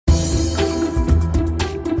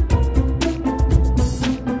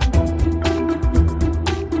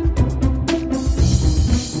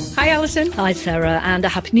Alison. Hi, Sarah, and a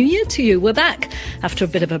Happy New Year to you. We're back after a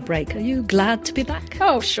bit of a break. Are you glad to be back?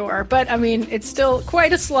 Oh, sure. But, I mean, it's still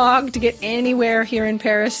quite a slog to get anywhere here in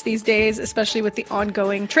Paris these days, especially with the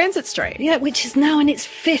ongoing transit strike. Yeah, which is now in its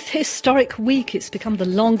 5th historic week. It's become the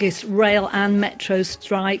longest rail and metro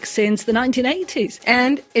strike since the 1980s.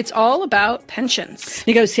 And it's all about pensions.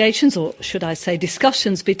 Negotiations, or should I say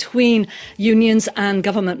discussions, between unions and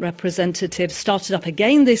government representatives started up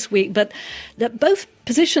again this week, but that both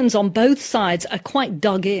positions on both sides are quite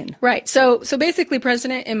dug in. Right. So basically,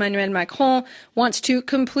 President Emmanuel Macron wants to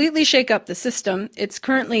completely shake up the system. It's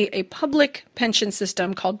currently a public pension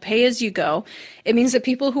system called pay-as-you-go. It means that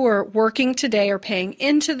people who are working today are paying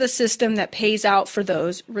into the system that pays out for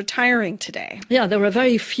those retiring today. Yeah, there are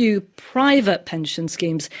very few private pension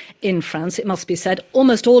schemes in France, it must be said.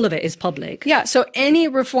 Almost all of it is public. Yeah, so any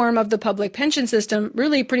reform of the public pension system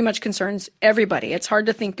really pretty much concerns everybody. It's hard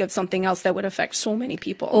to think of something else that would affect so many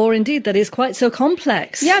people. Or indeed that is quite so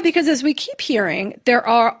complex. Yeah, because as we keep hearing, there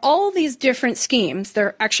are all these different schemes. There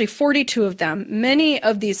are actually 42 of them. Many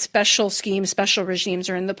of these special schemes, special regimes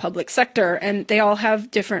are in the public sector, and they all have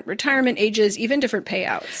different retirement ages, even different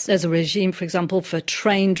payouts. There's a regime, for example, for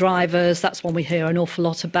train drivers. That's one we hear an awful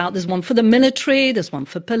lot about. There's one for the military. There's one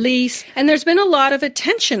for police. And there's been a lot of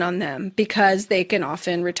attention on them because they can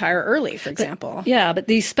often retire early, for example. But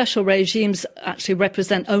these special regimes actually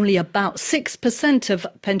represent only about 6% of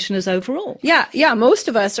pensioners overall. Yeah, most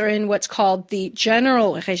of us are in what's called the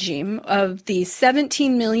general regime. Of the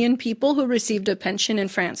 17 million people who received a pension in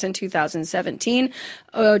France in 2017,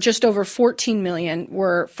 just over 14 million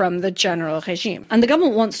were from the general regime. And the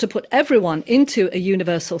government wants to put everyone into a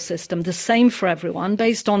universal system, the same for everyone,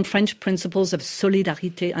 based on French principles of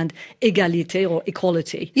solidarité and égalité, or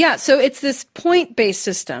equality. Yeah, so it's this point-based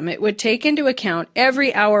system. It would take into account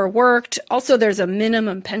every hour worked. Also, there's a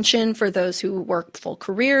minimum pension for those who work full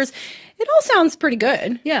careers. It all sounds pretty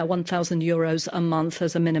good. Yeah, 1,000 euros a month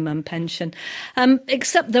as a minimum pension.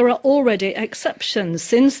 Except there are already exceptions.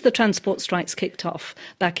 Since the transport strikes kicked off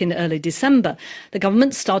back in early December, the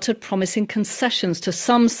government started promising concessions to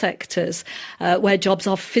some sectors where jobs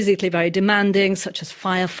are physically very demanding, such as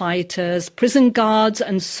firefighters, prison guards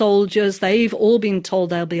and soldiers. They've all been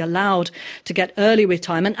told they'll be allowed to get early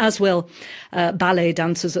retirement, as will ballet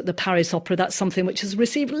dancers at the Paris Opera. That's something which has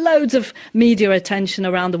received loads of media attention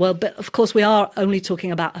around the world. But of course, we are only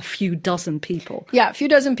talking about a few dozen people. Yeah, a few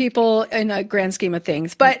dozen people in a grand scheme of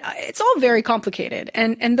things. But it's all very complicated.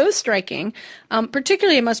 And those striking,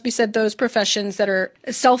 particularly, it must be said, those professions that are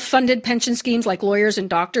self-funded pension schemes like lawyers and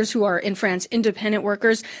doctors who are in France independent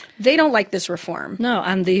workers, they don't like this reform. No,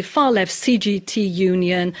 and the far-left CGT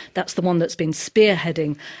union, that's the one that's been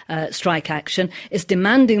spearheading strike action, is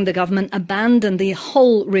demanding the government abandon the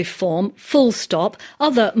whole reform, full stop.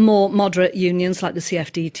 Other more moderate unions like the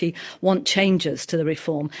CFDT want changes to the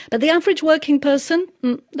reform. But the average working person,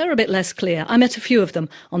 they're a bit less clear. I met a few of them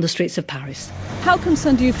on the streets of Paris. How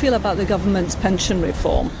concerned do you feel about the government's pension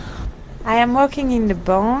reform? I am working in the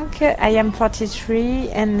bank. I am 43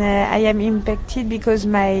 and I am impacted because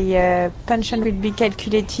my pension will be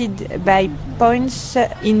calculated by points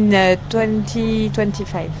in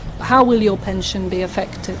 2025. How will your pension be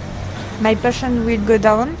affected? My pension will go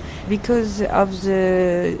down because of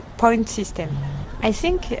the point system. I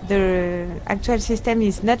think the actual system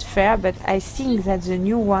is not fair, but I think that the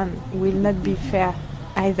new one will not be fair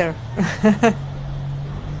either.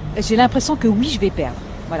 J'ai l'impression que oui, je vais perdre.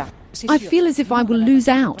 Voilà. I feel as if I will lose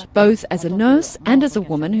out, both as a nurse and as a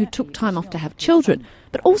woman who took time off to have children.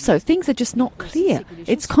 But also, things are just not clear.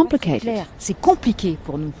 It's complicated. C'est compliqué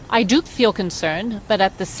pour nous. I do feel concerned, but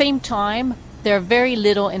at the same time, there's very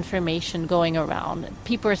little information going around.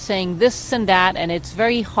 People are saying this and that, and it's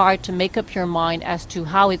very hard to make up your mind as to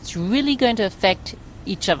how it's really going to affect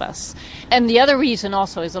each of us. And the other reason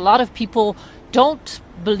also is a lot of people don't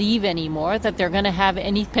believe anymore that they're going to have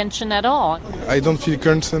any pension at all. I don't feel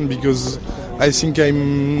concerned because I think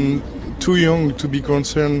I'm too young to be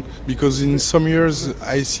concerned, because in some years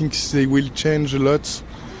I think they will change a lot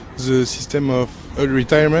the system of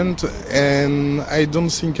retirement, and I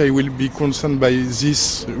don't think I will be concerned by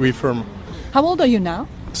this reform. How old are you now?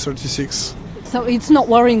 36. So it's not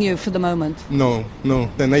worrying you for the moment? No.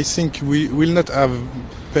 And I think we will not have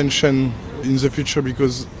pension in the future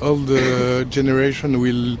because all the generation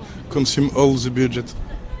will consume all the budget.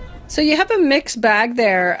 So you have a mixed bag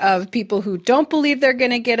there of people who don't believe they're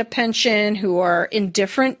going to get a pension, who are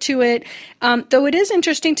indifferent to it. Though it is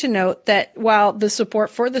interesting to note that while the support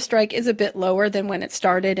for the strike is a bit lower than when it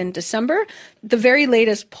started in December, the very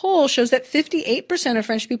latest poll shows that 58% of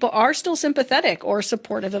French people are still sympathetic or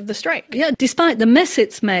supportive of the strike. Yeah, despite the mess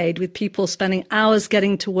it's made with people spending hours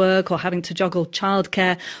getting to work or having to juggle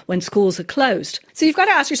childcare when schools are closed. So you've got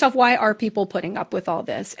to ask yourself, why are people putting up with all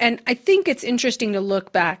this? And I think it's interesting to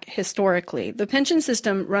look back historically. The pension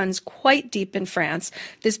system runs quite deep in France.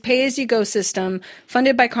 This pay-as-you-go system,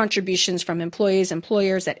 funded by contributions from employees,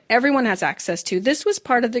 employers, that everyone has access to. This was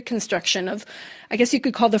part of the construction of, I guess you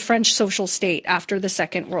could call the French social state after the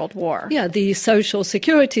Second World War. Yeah, the social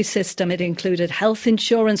security system. It included health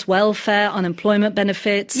insurance, welfare, unemployment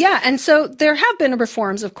benefits. Yeah, and so there have been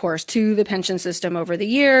reforms, of course, to the pension system over the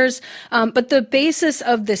years, but the basis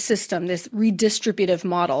of this system, this redistributive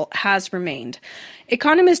model, has remained.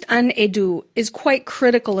 Economist Anne Eydoux is quite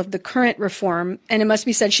critical of the current reform, and it must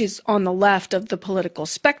be said she's on the left of the political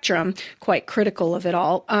spectrum, quite critical of it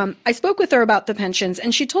all. I spoke with her about the pensions,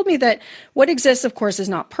 and she told me that what exists, of course, is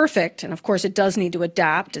not perfect, and of course it does need to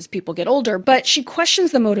adapt as people get older, but she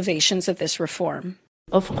questions the motivations of this reform.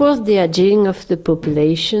 Of course, the aging of the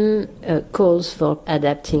population calls for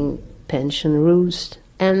adapting pension rules.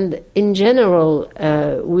 And in general,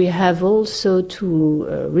 we have also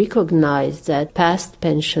to recognize that past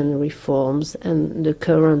pension reforms, and the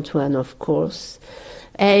current one, of course,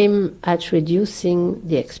 aim at reducing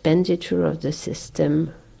the expenditure of the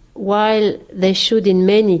system, while they should in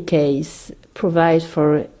many cases provide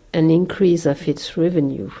for an increase of its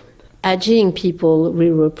revenue. Aging people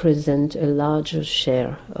will represent a larger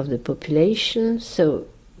share of the population, so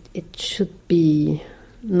it should be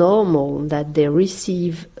normal that they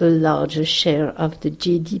receive a larger share of the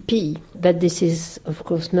GDP. But this is, of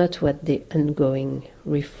course, not what the ongoing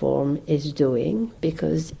reform is doing,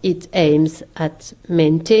 because it aims at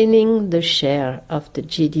maintaining the share of the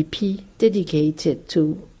GDP dedicated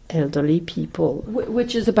to elderly people.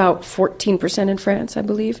 Which is about 14% in France, I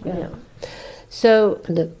believe. Yeah. So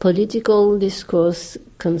the political discourse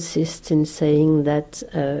consists in saying that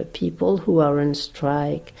people who are on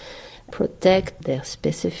strike protect their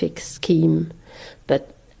specific scheme,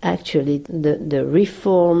 but actually the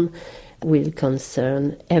reform will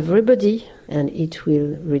concern everybody, and it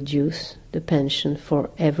will reduce the pension for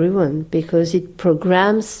everyone, because it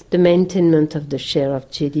programs the maintenance of the share of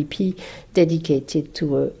GDP dedicated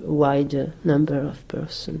to a wider number of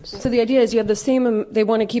persons. So the idea is you have the same, they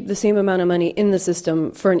want to keep the same amount of money in the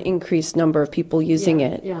system for an increased number of people using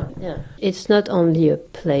it. Yeah. It's not only a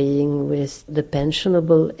playing with the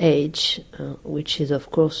pensionable age, which is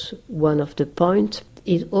of course one of the points.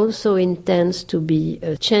 It also intends to be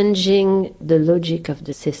changing the logic of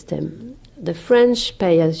the system. The French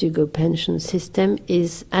pay-as-you-go pension system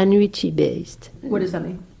is annuity-based. What does that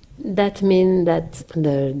mean? That means that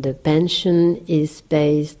the pension is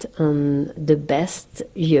based on the best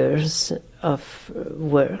years of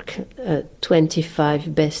work,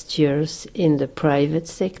 25 best years in the private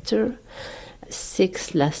sector,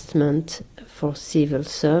 6 last month for civil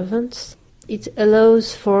servants. It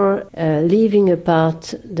allows for leaving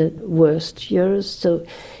apart the worst years, so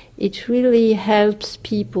it really helps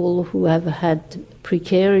people who have had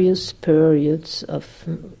precarious periods of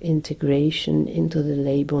integration into the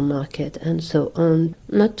labor market and so on,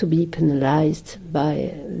 not to be penalized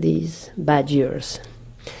by these bad years.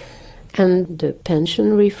 And the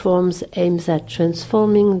pension reforms aims at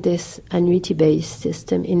transforming this annuity-based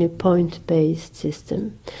system in a point-based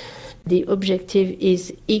system. The objective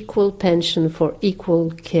is equal pension for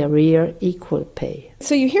equal career, equal pay.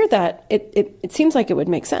 So you hear that, it seems like it would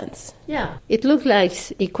make sense. Yeah, it looks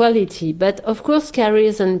like equality, but of course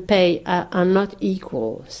careers and pay are not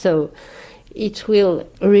equal. So it will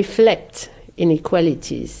reflect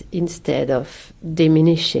inequalities instead of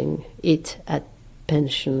diminishing it at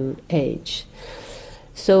pension age.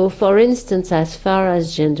 So for instance, as far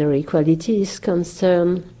as gender equality is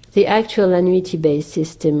concerned, the actual annuity-based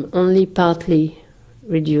system only partly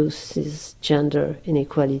reduces gender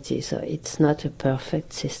inequality, so it's not a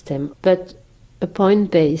perfect system. But a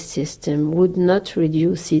point-based system would not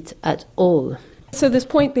reduce it at all. So this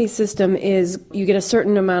point-based system is you get a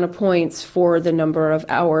certain amount of points for the number of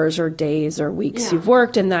hours or days or weeks you've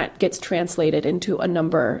worked, and that gets translated into a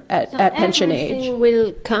number at pension age. Everything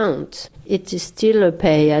will count. It is still a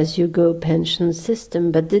pay-as-you-go pension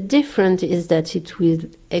system, but the difference is that it will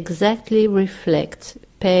exactly reflect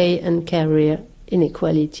pay and career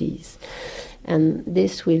inequalities. And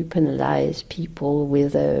this will penalize people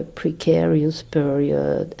with a precarious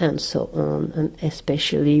period and so on, and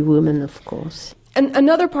especially women, of course. And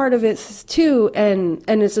another part of it too, and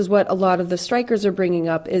this is what a lot of the strikers are bringing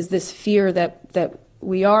up, is this fear that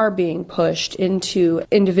we are being pushed into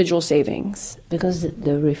individual savings. Because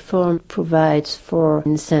the reform provides for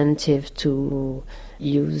incentive to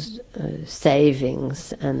use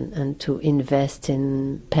savings and to invest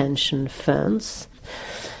in pension funds.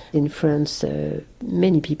 In France,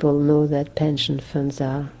 many people know that pension funds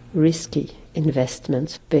are risky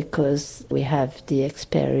investments because we have the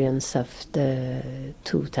experience of the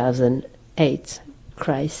 2008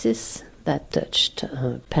 crisis that touched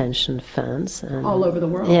pension funds. And all over the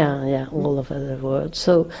world. Yeah, all over the world.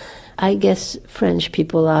 So I guess French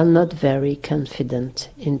people are not very confident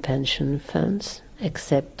in pension funds,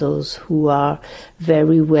 except those who are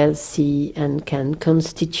very wealthy and can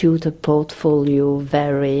constitute a portfolio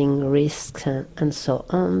varying risks and so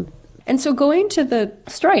on. And so going to the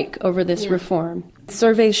strike over this reform,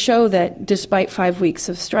 surveys show that despite 5 weeks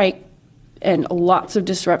of strike and lots of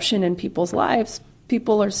disruption in people's lives,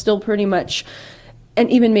 people are still pretty much, and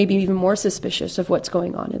maybe even more suspicious of what's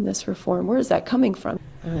going on in this reform. Where is that coming from?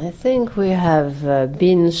 I think we have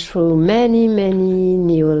been through many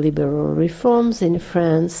neoliberal reforms in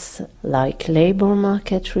France, like labor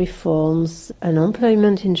market reforms,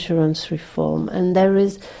 unemployment insurance reform, and there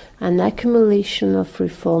is an accumulation of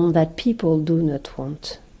reform that people do not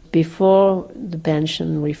want. Before the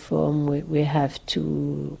pension reform, we have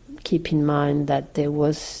to keep in mind that there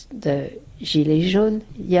was the Gilets jaunes,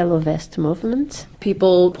 yellow vest movement.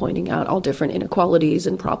 People pointing out all different inequalities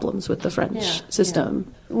and problems with the French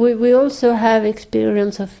system. Yeah. We also have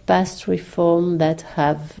experience of past reform that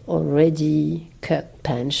have already cut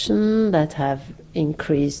pension, that have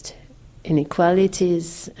increased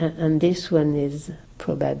inequalities, and this one is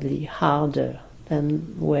probably harder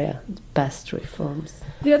than were past reforms.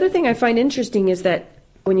 The other thing I find interesting is that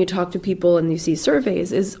when you talk to people and you see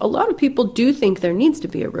surveys, is a lot of people do think there needs to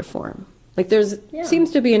be a reform. Like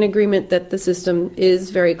seems to be an agreement that the system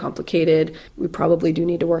is very complicated. We probably do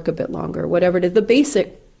need to work a bit longer, whatever it is. The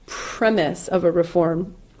basic premise of a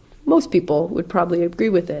reform, most people would probably agree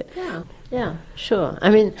with it. Yeah, sure. I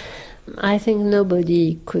mean, I think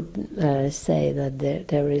nobody could say that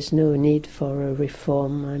there is no need for a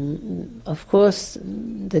reform. Of course,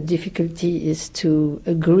 the difficulty is to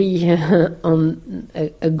agree on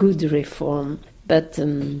a good reform, but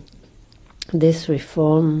this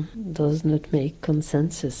reform does not make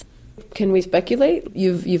consensus. Can we speculate?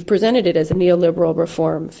 You've presented it as a neoliberal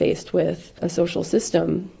reform faced with a social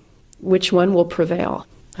system. Which one will prevail?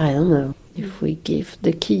 I don't know. If we give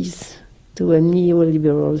the keys to a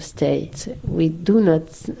neoliberal state, we do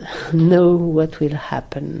not know what will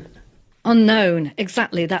happen. Unknown,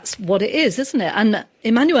 exactly, that's what it is, isn't it? And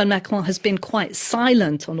Emmanuel Macron has been quite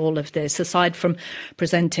silent on all of this, aside from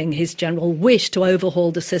presenting his general wish to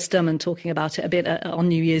overhaul the system and talking about it a bit on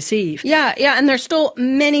New Year's Eve. Yeah, and there's still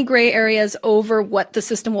many gray areas over what the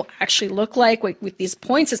system will actually look like. With these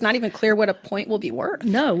points, it's not even clear what a point will be worth.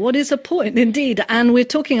 No, what is a point, indeed? And we're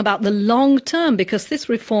talking about the long term, because this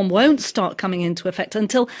reform won't start coming into effect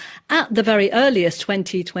until at the very earliest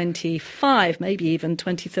 2025, maybe even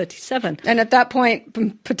 2037. And at that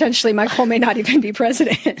point, potentially Macron may not even be president.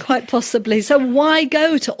 Quite possibly. So why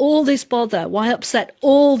go to all this bother? Why upset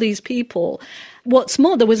all these people? What's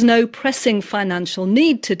more, there was no pressing financial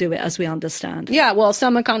need to do it, as we understand. Yeah, well,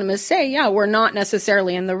 some economists say, we're not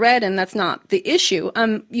necessarily in the red, and that's not the issue.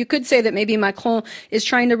 You could say that maybe Macron is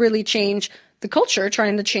trying to really change the culture,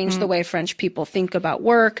 trying to change the way French people think about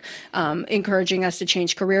work, encouraging us to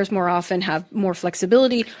change careers more often, have more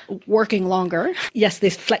flexibility, working longer. Yes,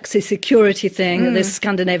 this flexi-security thing, this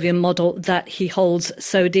Scandinavian model that he holds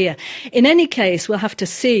so dear. In any case, we'll have to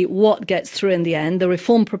see what gets through in the end. The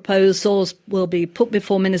reform proposals will be put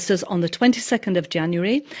before ministers on the 22nd of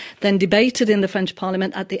January, then debated in the French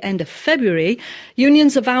Parliament at the end of February.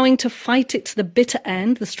 Unions are vowing to fight it to the bitter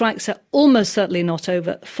end. The strikes are almost certainly not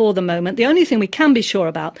over for the moment. The only thing we can be sure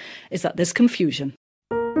about is that there's confusion.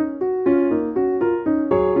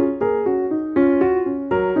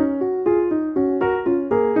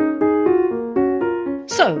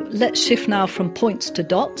 So let's shift now from points to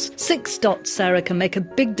dots. 6 dots, Sarah, can make a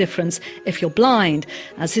big difference if you're blind,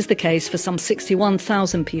 as is the case for some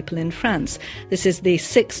 61,000 people in France. This is the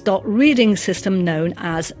 6-dot reading system known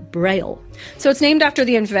as Braille. So it's named after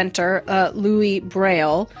the inventor, Louis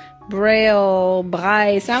Braille.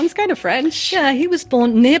 Braille sounds kind of French. Yeah, he was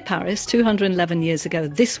born near Paris 211 years ago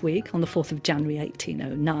this week, on the 4th of January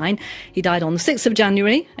 1809. He died on the 6th of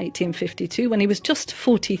January 1852 when he was just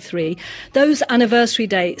 43. Those anniversary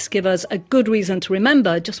dates give us a good reason to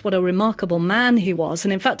remember just what a remarkable man he was,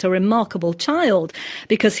 and in fact a remarkable child,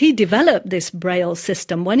 because he developed this Braille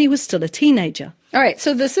system when he was still a teenager. All right,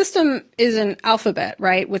 so the system is an alphabet,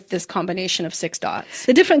 right, with this combination of 6 dots.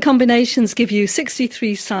 The different combinations give you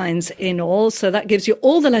 63 signs in all, so that gives you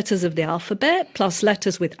all the letters of the alphabet, plus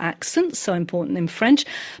letters with accents, so important in French,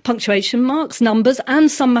 punctuation marks, numbers,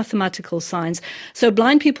 and some mathematical signs. So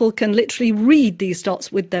blind people can literally read these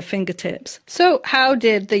dots with their fingertips. So how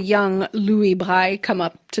did the young Louis Braille come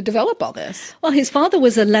up to develop all this? Well, his father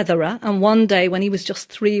was a leatherer, and one day when he was just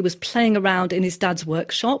 3, he was playing around in his dad's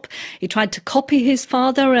workshop. He tried to copy his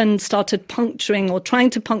father and started trying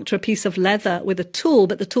to puncture a piece of leather with a tool,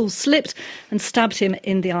 but the tool slipped and stabbed him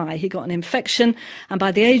in the eye. He got an infection, and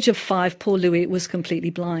by the age of 5, poor Louis was completely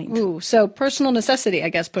blind. Ooh, so personal necessity, I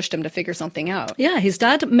guess, pushed him to figure something out. Yeah, his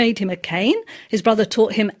dad made him a cane. His brother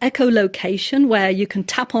taught him echolocation, where you can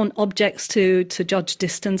tap on objects to judge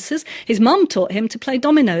distances. His mum taught him to play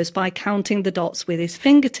dominoes by counting the dots with his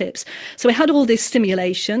fingertips. So he had all this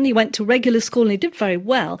stimulation. He went to regular school and he did very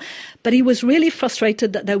well, but he was really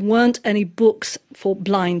frustrated that there weren't any books for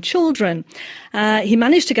blind children. He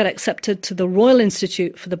managed to get accepted to the Royal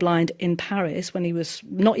Institute for the Blind in Paris when he was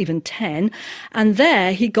not even 10, and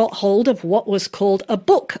there he got hold of what was called a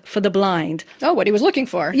book for the blind. Oh, what he was looking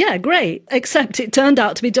for. Yeah, great. Except it turned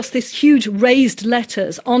out to be just this huge raised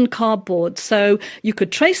letters on cardboard, so you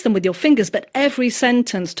could trace them with your fingers, but every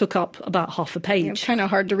sentence took up about half a page. It's kind of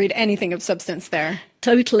hard to read anything of substance there.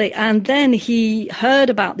 Totally. And then he heard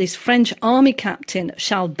about this French army captain,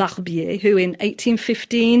 Charles Barbier, who in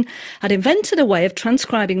 1815 had invented a way of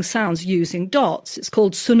transcribing sounds using dots. It's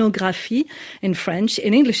called sonographie in French.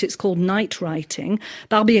 In English, it's called night writing.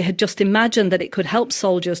 Barbier had just imagined that it could help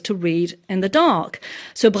soldiers to read in the dark.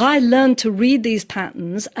 So Braille learned to read these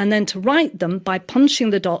patterns and then to write them by punching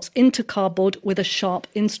the dots into cardboard with a sharp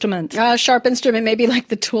instrument. A sharp instrument, maybe like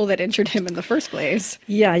the tool that injured him in the first place.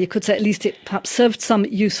 Yeah, you could say at least it perhaps served some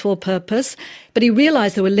useful purpose. But he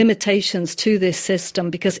realized there were limitations to this system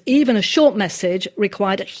because even a short message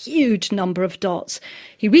required a huge number of dots.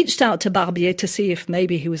 He reached out to Barbier to see if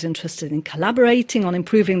maybe he was interested in collaborating on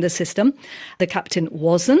improving the system. The captain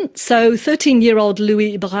wasn't. So 13-year-old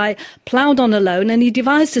Louis Braille ploughed on alone and he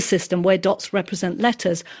devised a system where dots represent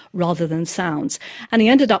letters rather than sounds. And he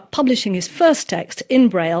ended up publishing his first text in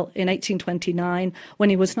Braille in 1829 when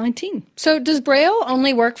he was 19. So does Braille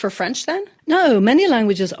only work for French then? No, many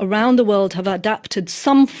languages around the world have adapted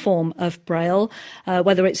some form of Braille,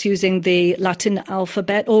 whether it's using the Latin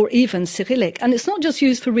alphabet or even Cyrillic. And it's not just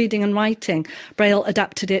used for reading and writing. Braille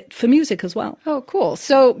adapted it for music as well. Oh, cool.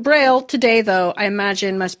 So Braille today, though, I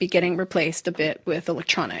imagine must be getting replaced a bit with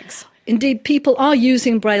electronics. Indeed, people are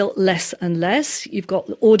using Braille less and less. You've got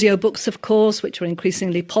audiobooks, of course, which are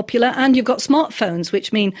increasingly popular, and you've got smartphones,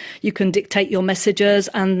 which mean you can dictate your messages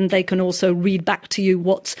and they can also read back to you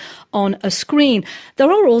what's on a screen.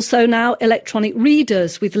 There are also now electronic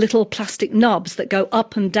readers with little plastic nubs that go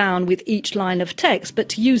up and down with each line of text, but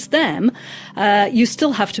to use them, you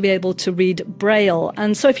still have to be able to read Braille.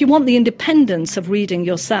 And so if you want the independence of reading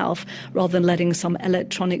yourself, rather than letting some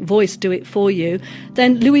electronic voice do it for you,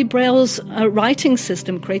 then Louis Braille's writing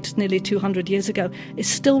system, created nearly 200 years ago, is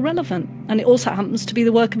still relevant. And it also happens to be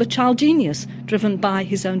the work of a child genius driven by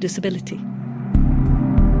his own disability.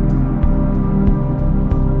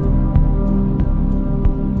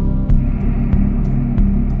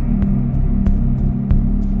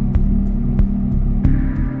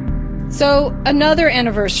 So another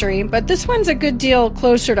anniversary, but this one's a good deal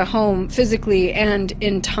closer to home physically and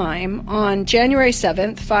in time. On January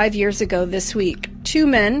 7th, 5 years ago this week, 2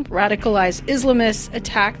 men, radicalized Islamists,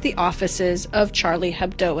 attacked the offices of Charlie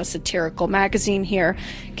Hebdo, a satirical magazine here,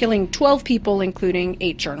 killing 12 people, including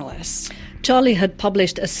 8 journalists. Charlie had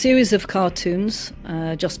published a series of cartoons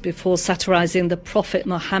just before satirizing the Prophet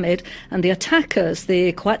Muhammad, and the attackers,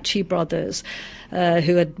 the Kouachi brothers,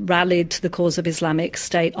 who had rallied to the cause of Islamic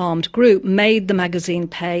State armed group, made the magazine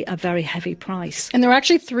pay a very heavy price. And there were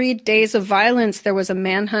actually 3 days of violence. There was a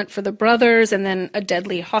manhunt for the brothers and then a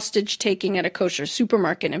deadly hostage-taking at a kosher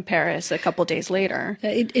supermarket in Paris a couple days later.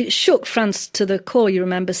 It shook France to the core, you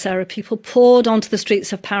remember, Sarah. People poured onto the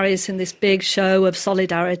streets of Paris in this big show of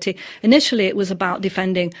solidarity. Initially, it was about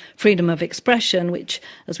defending freedom of expression, which,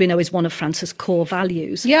 as we know, is one of France's core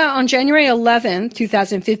values. Yeah, on January 11th,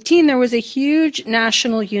 2015, there was a huge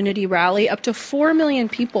national unity rally. Up to 4 million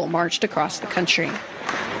people marched across the country.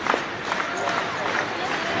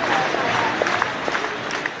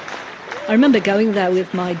 I remember going there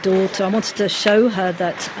with my daughter. I wanted to show her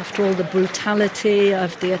that after all the brutality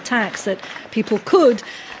of the attacks, that people could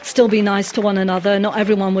still be nice to one another. Not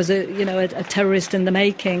everyone was a terrorist in the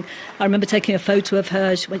making. I remember taking a photo of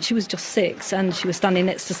her when she was just 6, and she was standing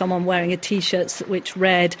next to someone wearing a T-shirt which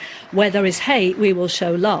read, "Where there is hate, we will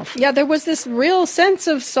show love." Yeah, there was this real sense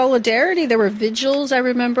of solidarity. There were vigils, I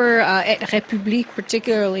remember, at République,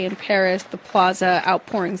 particularly in Paris, the plaza,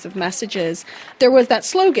 outpourings of messages. There was that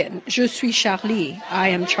slogan, "Je suis Charlie, I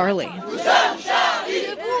am Charlie."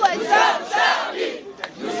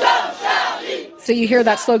 So you hear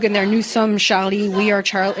that slogan there, "Nous sommes Charlie, we are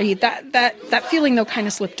Charlie." That feeling, though, kind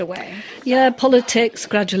of slipped away. Yeah, politics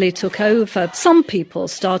gradually took over. Some people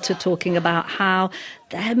started talking about how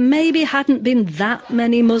there maybe hadn't been that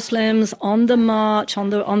many Muslims on the march, on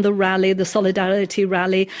the rally, the solidarity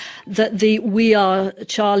rally, that the "We are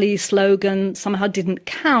Charlie" slogan somehow didn't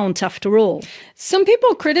count after all. Some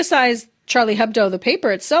people criticized Charlie Hebdo, the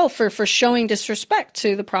paper itself, for showing disrespect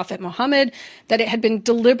to the Prophet Muhammad, that it had been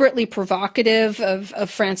deliberately provocative of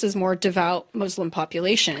France's more devout Muslim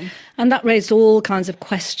population. And that raised all kinds of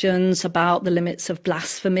questions about the limits of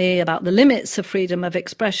blasphemy, about the limits of freedom of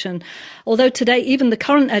expression. Although today, even the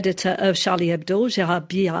current editor of Charlie Hebdo, Gérard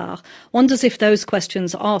Billard, wonders if those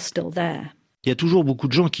questions are still there. Il y a toujours beaucoup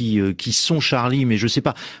de gens qui sont Charlie, mais je sais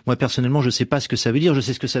pas. Moi, personnellement, je sais pas ce que ça veut dire. Je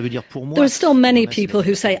sais ce que ça veut dire pour moi. There are still many people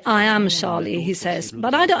who say, "I am Charlie," he says,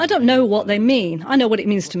 but I don't know what they mean. I know what it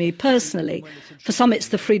means to me personally. For some, it's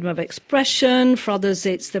the freedom of expression. For others,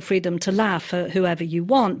 it's the freedom to laugh at whoever you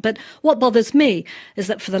want. But what bothers me is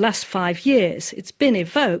that for the last 5 years, it's been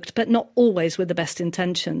evoked, but not always with the best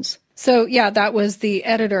intentions. So, yeah, that was the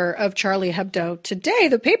editor of Charlie Hebdo. Today,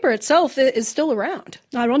 the paper itself is still around.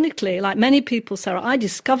 Ironically, like many people, Sarah, I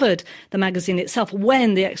discovered the magazine itself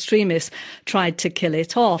when the extremists tried to kill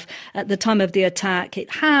it off. At the time of the attack, it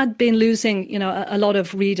had been losing, a lot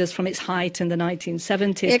of readers from its height in the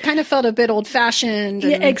 1970s. It kind of felt a bit old-fashioned.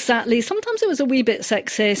 Yeah, exactly. Sometimes it was a wee bit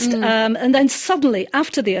sexist. And then suddenly,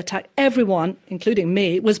 after the attack, everyone, including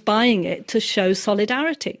me, was buying it to show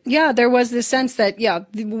solidarity. Yeah, there was this sense that,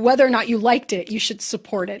 whether or not you liked it, you should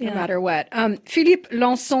support it no matter what. Philippe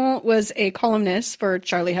Lançon was a columnist for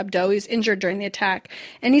Charlie Hebdo. He was injured during the attack.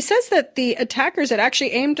 And he says that the attackers had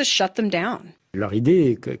actually aimed to shut them down. Leur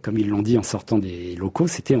idée, comme ils l'ont dit en sortant des locaux,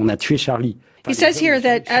 c'était "on a tué Charlie." He says here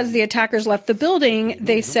that as the attackers left the building,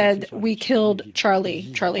 they said, "We killed Charlie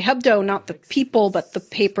Hebdo, not the people, but the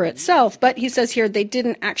paper itself." But he says here they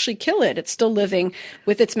didn't actually kill it. It's still living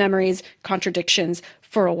with its memories, contradictions,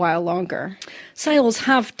 for a while longer. Sales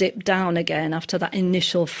have dipped down again after that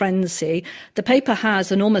initial frenzy. The paper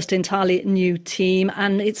has an almost entirely new team,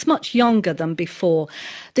 and it's much younger than before.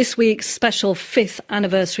 This week's special 5th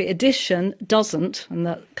anniversary edition doesn't, and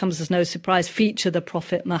that comes as no surprise, feature the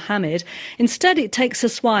Prophet Muhammad. Instead, it takes a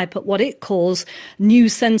swipe at what it calls new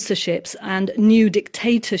censorships and new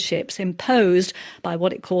dictatorships imposed by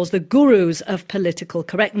what it calls the gurus of political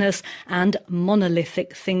correctness and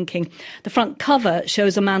monolithic thinking. The front cover shows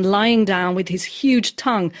a man lying down with his huge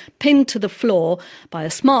tongue pinned to the floor by a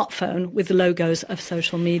smartphone with the logos of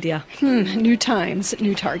social media. New times,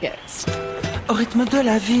 new targets. Au rythme de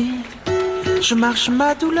la vie, je marche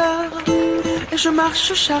ma douleur et je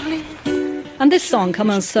marche Charlie. And this song, Comme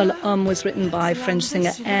un seul homme, was written by French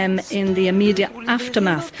singer M in the immediate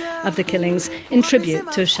aftermath of the killings in tribute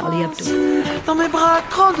to Charlie Hebdo. Dans mes bras,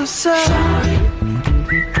 grande sœur.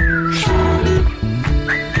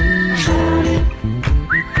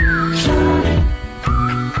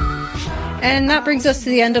 And that brings us to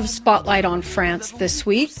the end of Spotlight on France this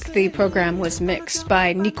week. The program was mixed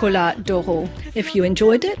by Nicolas Doro. If you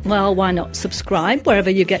enjoyed it, well, why not subscribe wherever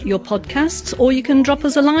you get your podcasts, or you can drop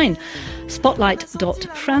us a line.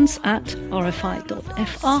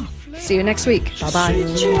 spotlight.france@rfi.fr. See you next week. Bye-bye.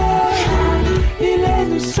 Il est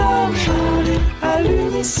nous sommes à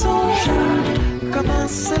l'unisson, comme un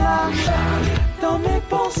seul dans mes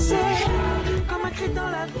pensées, comme un cri dans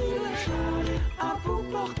la ville, à bout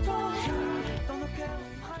portant.